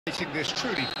This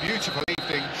truly beautiful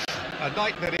evening, a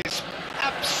night that is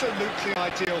absolutely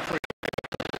ideal for it.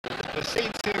 The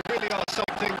scenes here really are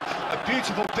something, a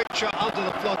beautiful picture under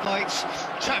the floodlights.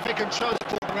 Traffic and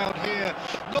transport around here,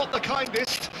 not the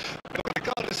kindest, but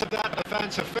regardless of that, the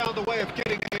fans have found a way of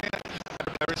getting here.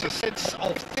 There is a sense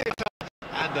of theatre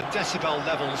and the decibel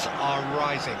levels are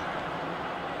rising.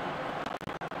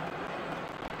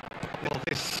 Well,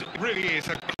 this really is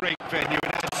a great venue.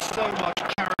 It adds so much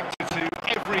character to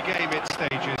every game it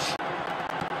stages.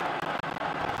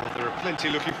 Well, there are plenty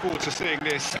looking forward to seeing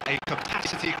this, a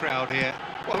capacity crowd here.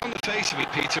 Well, on the face of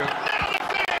it, Peter... Now the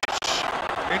finish!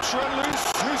 It's run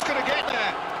loose, who's going to get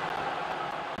there?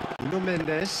 Nuno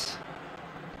Mendes.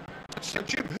 So,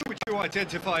 Jim, who would you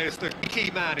identify as the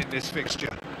key man in this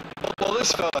fixture? Well,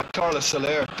 this fella, Carlos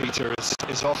Soler, Peter,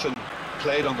 is often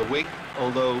played on the wing,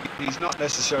 although he's not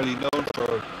necessarily known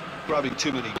for grabbing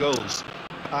too many goals.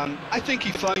 I think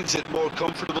he finds it more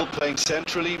comfortable playing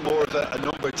centrally, more of a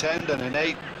number 10 than an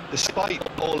 8, despite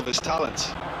all of his talents.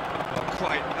 Well,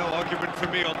 quite no argument for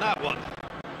me on that one.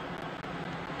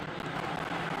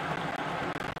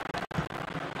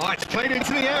 Oh, it's played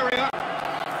into the area.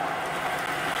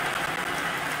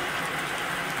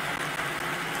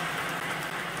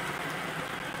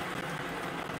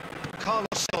 Carlos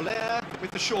Soler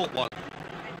with the short one.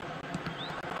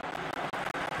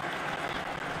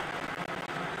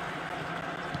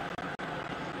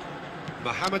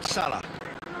 Mohamed Salah.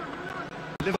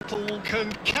 Liverpool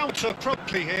can counter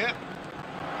promptly here.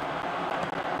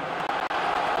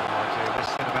 Oh dear, less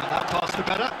said about that pass the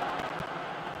better.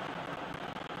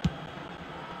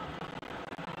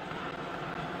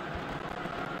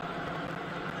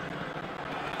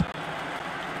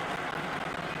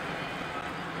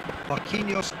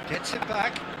 Marquinhos gets it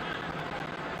back.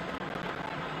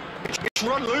 It's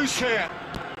run loose here.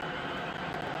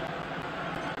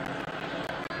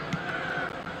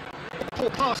 Pull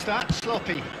past that,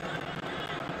 sloppy.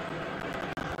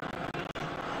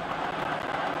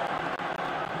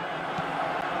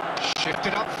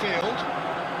 Shifted upfield.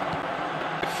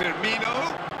 Firmino.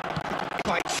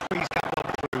 Quite squeezed that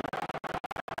one through.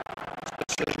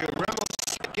 Sergio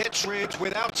Ramos gets rid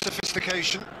without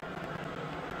sophistication.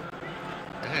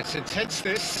 And it's intense,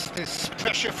 this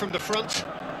pressure from the front.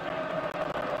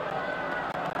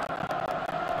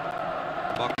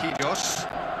 Marquinhos.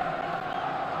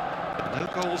 No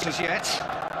goals as yet.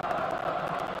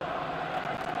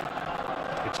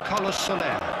 It's Carlos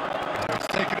Soler. He's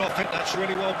taken off it, that's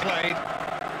really well played.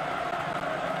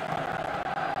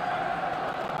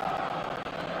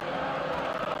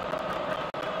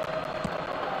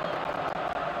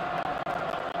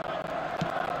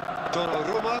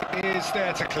 Donnarumma is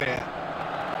there to clear.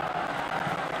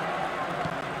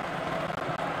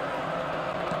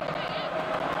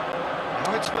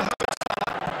 Now it's Mohamed.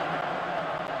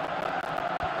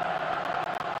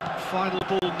 Final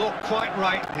ball not quite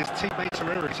right, his teammates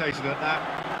are irritated at that.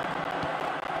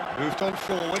 Moved on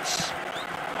forwards.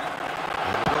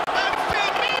 And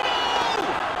Firmino!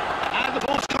 And the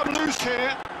ball's come loose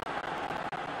here.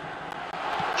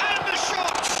 And the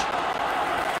shot!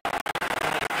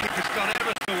 The keeper's done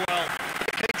ever so well.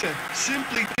 Keita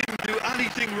simply didn't do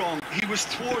anything wrong. He was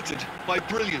thwarted by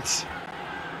brilliance.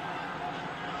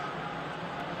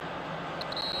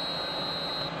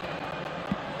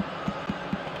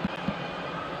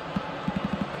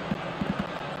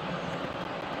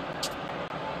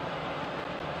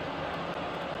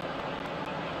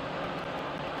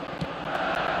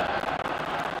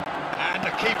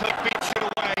 Keeper beats it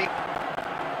away.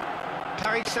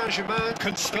 Paris Saint-Germain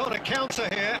can start a counter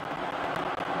here.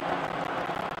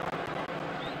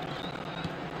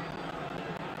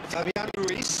 Fabian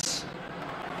Ruiz.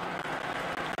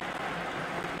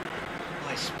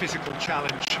 Nice physical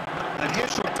challenge. And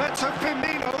here's Roberto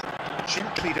Firmino.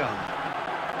 Gently done.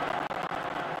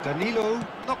 Danilo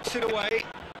knocks it away.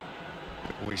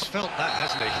 Oh, he's felt that,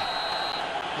 hasn't he?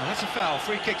 Well, that's a foul.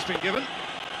 Free kick's been given.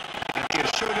 And he has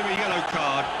shown him a yellow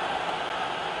card.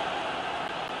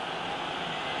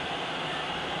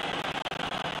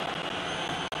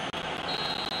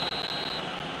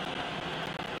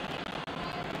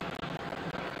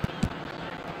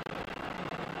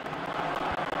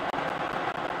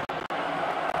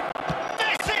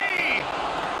 Messi!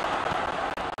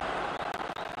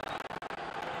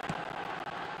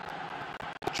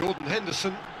 Jordan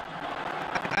Henderson.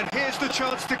 And here's the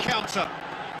chance to counter.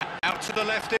 Out to the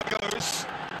left it goes.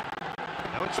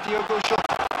 Now it's Diogo Jota.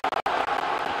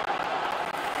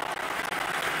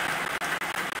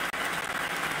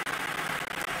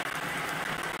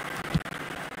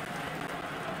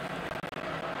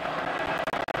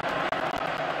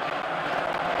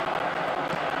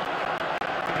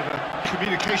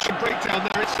 Communication breakdown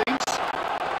there, it seems.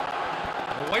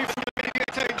 Away from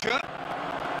immediate danger.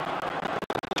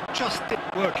 Just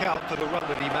didn't work out for the run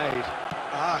that he made.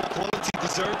 Quality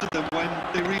deserted them when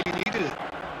they really needed it.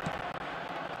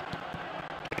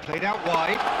 Played out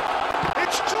wide.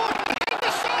 It's Jordan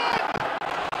Henderson!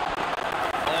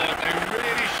 Oh, they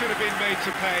really should have been made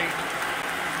to pay.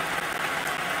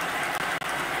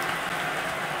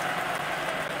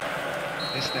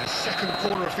 This is their second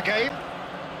corner of the game.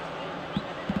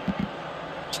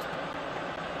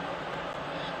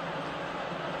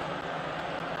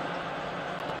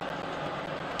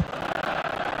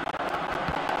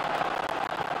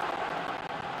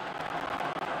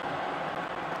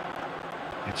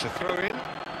 It's a throw-in.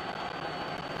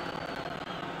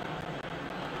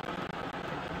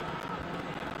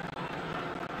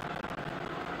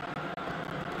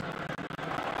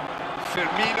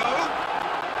 Firmino.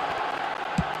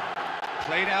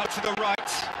 Played out to the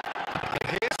right. And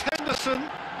here's Henderson.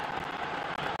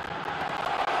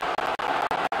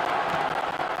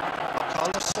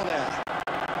 Carlos Soler.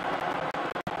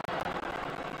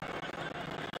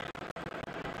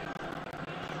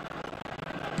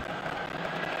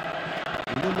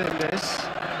 Mendes.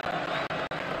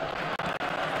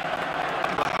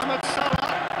 Mohamed Salah.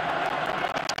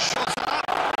 Shota.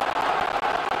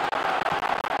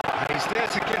 And he's there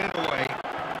to get it away.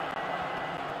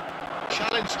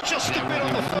 Challenge just a bit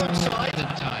on the firm side.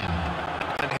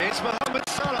 And here's Mohamed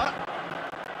Salah.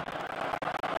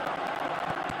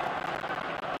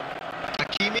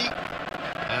 Hakimi.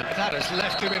 And that has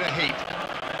left him in a heap.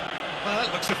 Well,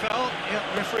 that looks a foul.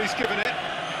 Yeah, referee's given it.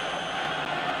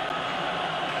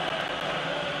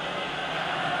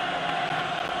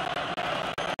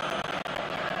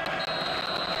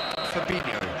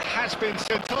 Fabinho has been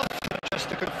sent off, just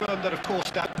to confirm that, of course,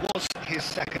 that was his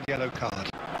second yellow card.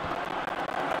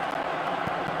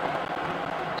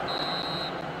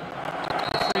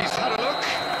 Referee's had a look,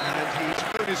 and he's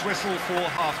blown his whistle for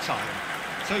half-time.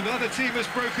 So neither team has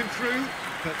broken through,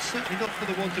 but certainly not for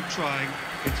the want of trying.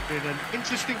 It's been an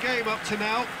interesting game up to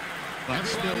now, but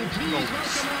still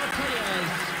goalless.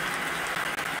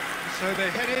 So they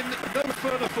head in no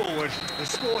further forward. The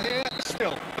score here is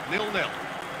still 0-0.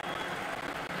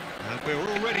 And we're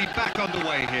already back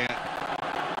underway here.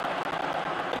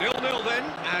 0-0 then,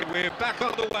 and we're back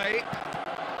underway.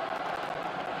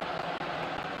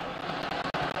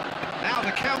 Now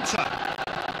the counter.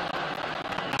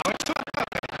 Now it's to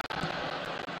Mbappe.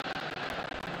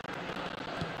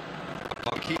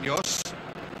 Marquinhos.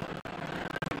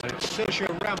 And it's Sergio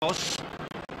Ramos.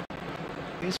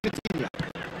 Here's Vitinha.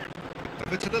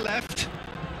 Over to the left.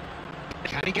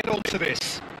 Can he get onto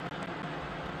this?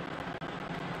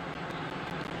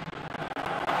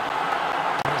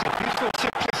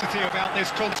 Simplicity about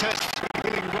this contest,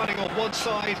 willing running on one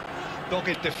side,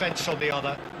 dogged defence on the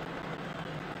other.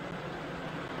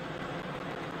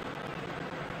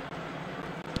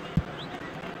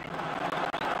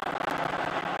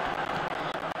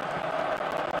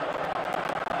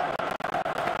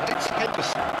 And it's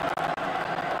Henderson.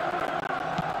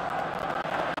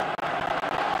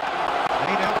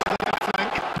 Laid out to the left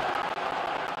flank.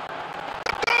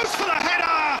 Goes for the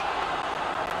header!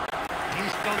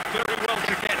 He's done very well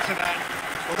to get to that.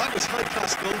 Well, that was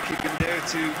high-class goalkeeping there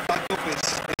to back up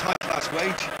his high-class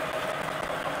wage.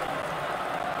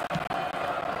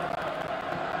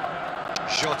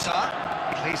 Jota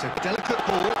plays a delicate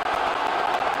ball.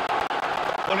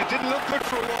 Well, it didn't look good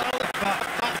for a while, but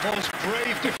that was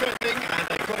brave defending, and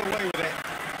they got away with it.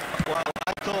 Well,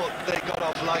 I thought they got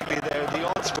off lightly there.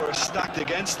 The odds were stacked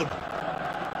against them.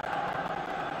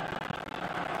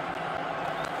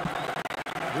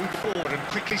 Move forward, and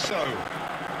quickly so.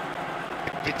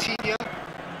 Vitinha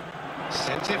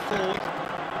sent it forward.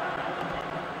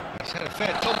 He's had a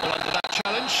fair tumble under that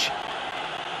challenge.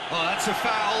 Oh, that's a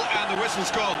foul, and the whistle's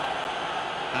gone.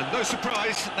 And no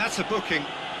surprise, that's a booking.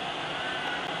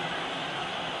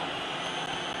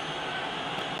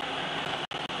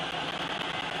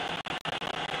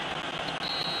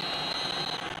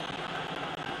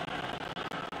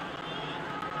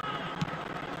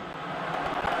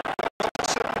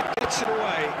 Gets it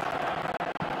away.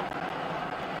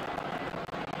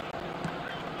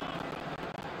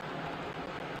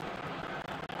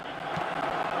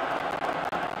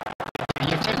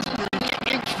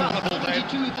 Infallible then.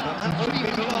 That won't be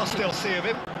the last they'll see of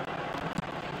him.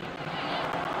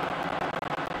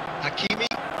 Hakimi.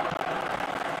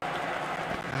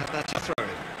 And that's a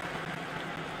throw-in.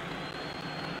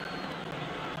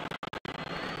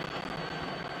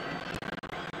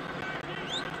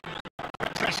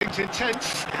 Pressing's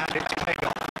intense, and it's paid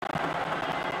off.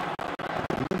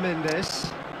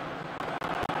 Mendes.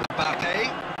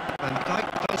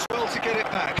 to get it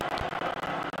back.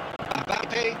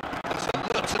 Mbappe has a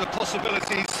lot of the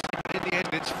possibilities. In the end,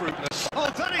 it's fruitless. Oh,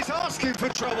 that is asking for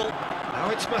trouble. Now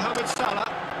it's Mohamed Salah.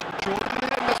 Jordan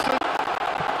Henderson.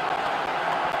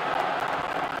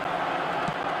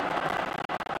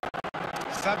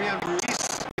 Fabian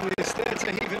Ruiz, who is there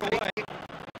to heave it away.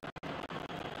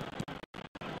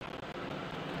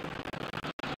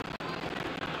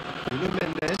 Nuno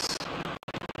Mendes.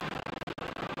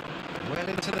 Well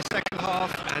into the second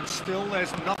half, and still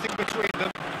there's nothing between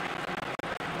them.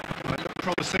 Might look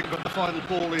promising, but the final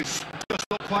ball is just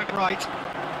not quite right.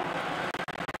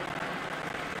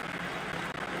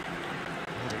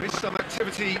 There is some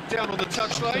activity down on the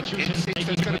touchline. It seems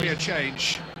there's going to be a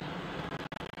change.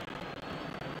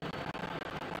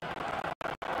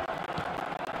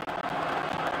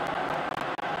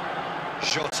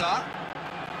 Jota.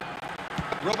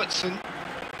 Robertson.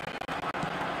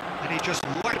 And he just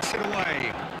whacks it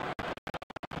away.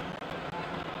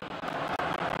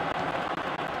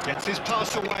 Gets his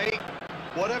pass away.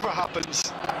 Whatever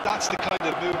happens, that's the kind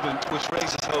of movement which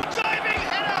raises hopes. Diving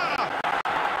header!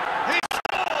 He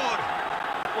scored!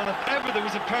 Well, if ever there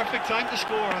was a perfect time to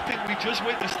score, I think we just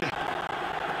witnessed it.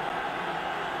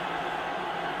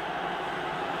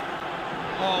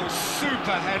 Oh,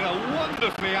 super header,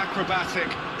 wonderfully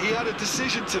acrobatic. He had a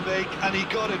decision to make and he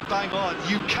got it bang on.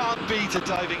 You can't beat a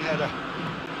diving header.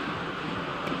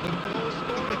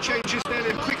 The changes then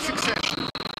in quick succession.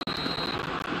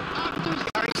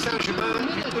 Paris Saint-Germain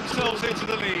get themselves into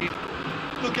the lead.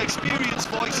 Look, experienced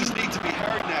voices need to be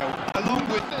heard now, along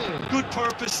with good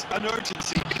purpose and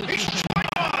urgency. It's try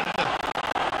on!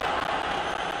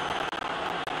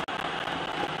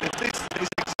 This is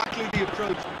exactly the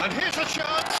approach. And here's a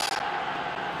chance!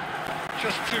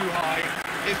 Just too high.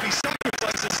 If he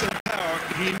sacrifices some power,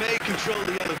 he may control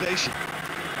the elevation.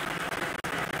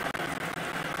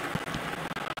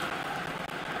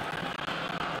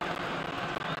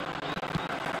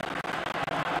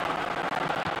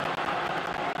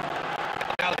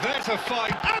 Now there's a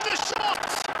fight. And the shot!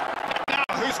 Now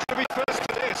who's going to be first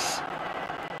to this?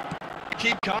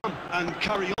 Keep calm and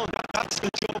carry on. That's the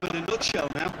job in a nutshell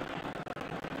now.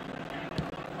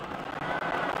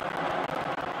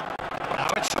 Now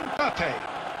it's Mbappe.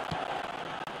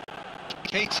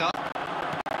 Keita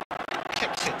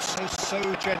kept it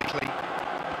so gently.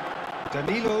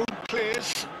 Danilo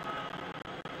clears.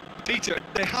 Peter,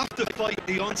 they have to fight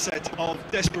the onset of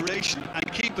desperation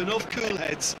and keep enough cool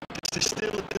heads to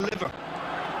still deliver.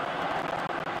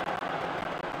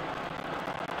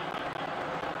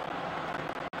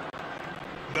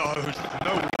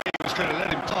 No way he was going to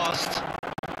let him past.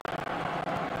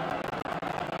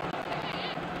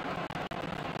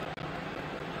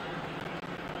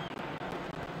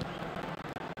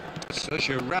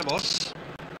 Sergio Ramos.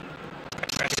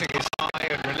 Pressing is high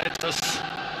and relentless.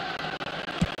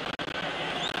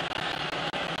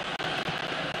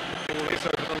 Ball is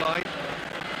over the line.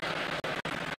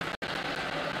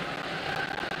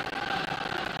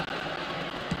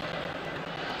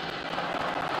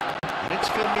 And it's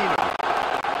Firmino.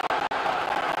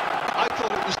 I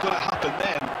thought it was going to happen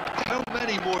then. How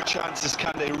many more chances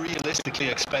can they realistically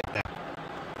expect now?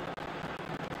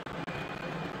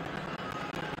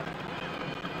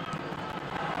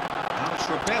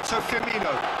 Roberto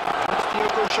Firmino. That's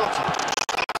Diogo Jota.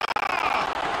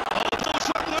 Almost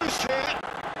let loose here.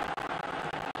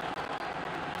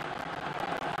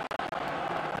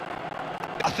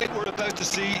 I think we're about to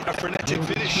see a frenetic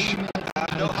finish.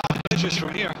 No half measures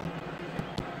from here.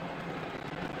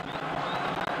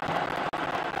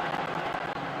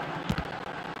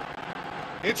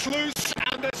 It's loose,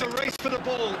 and there's a race for the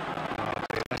ball.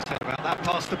 Okay, let's tell about that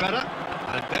pass the better.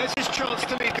 And there's his chance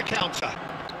to lead the counter.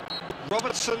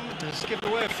 Robertson has given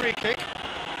away a free kick.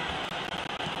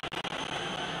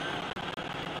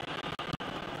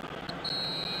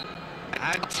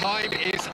 And time is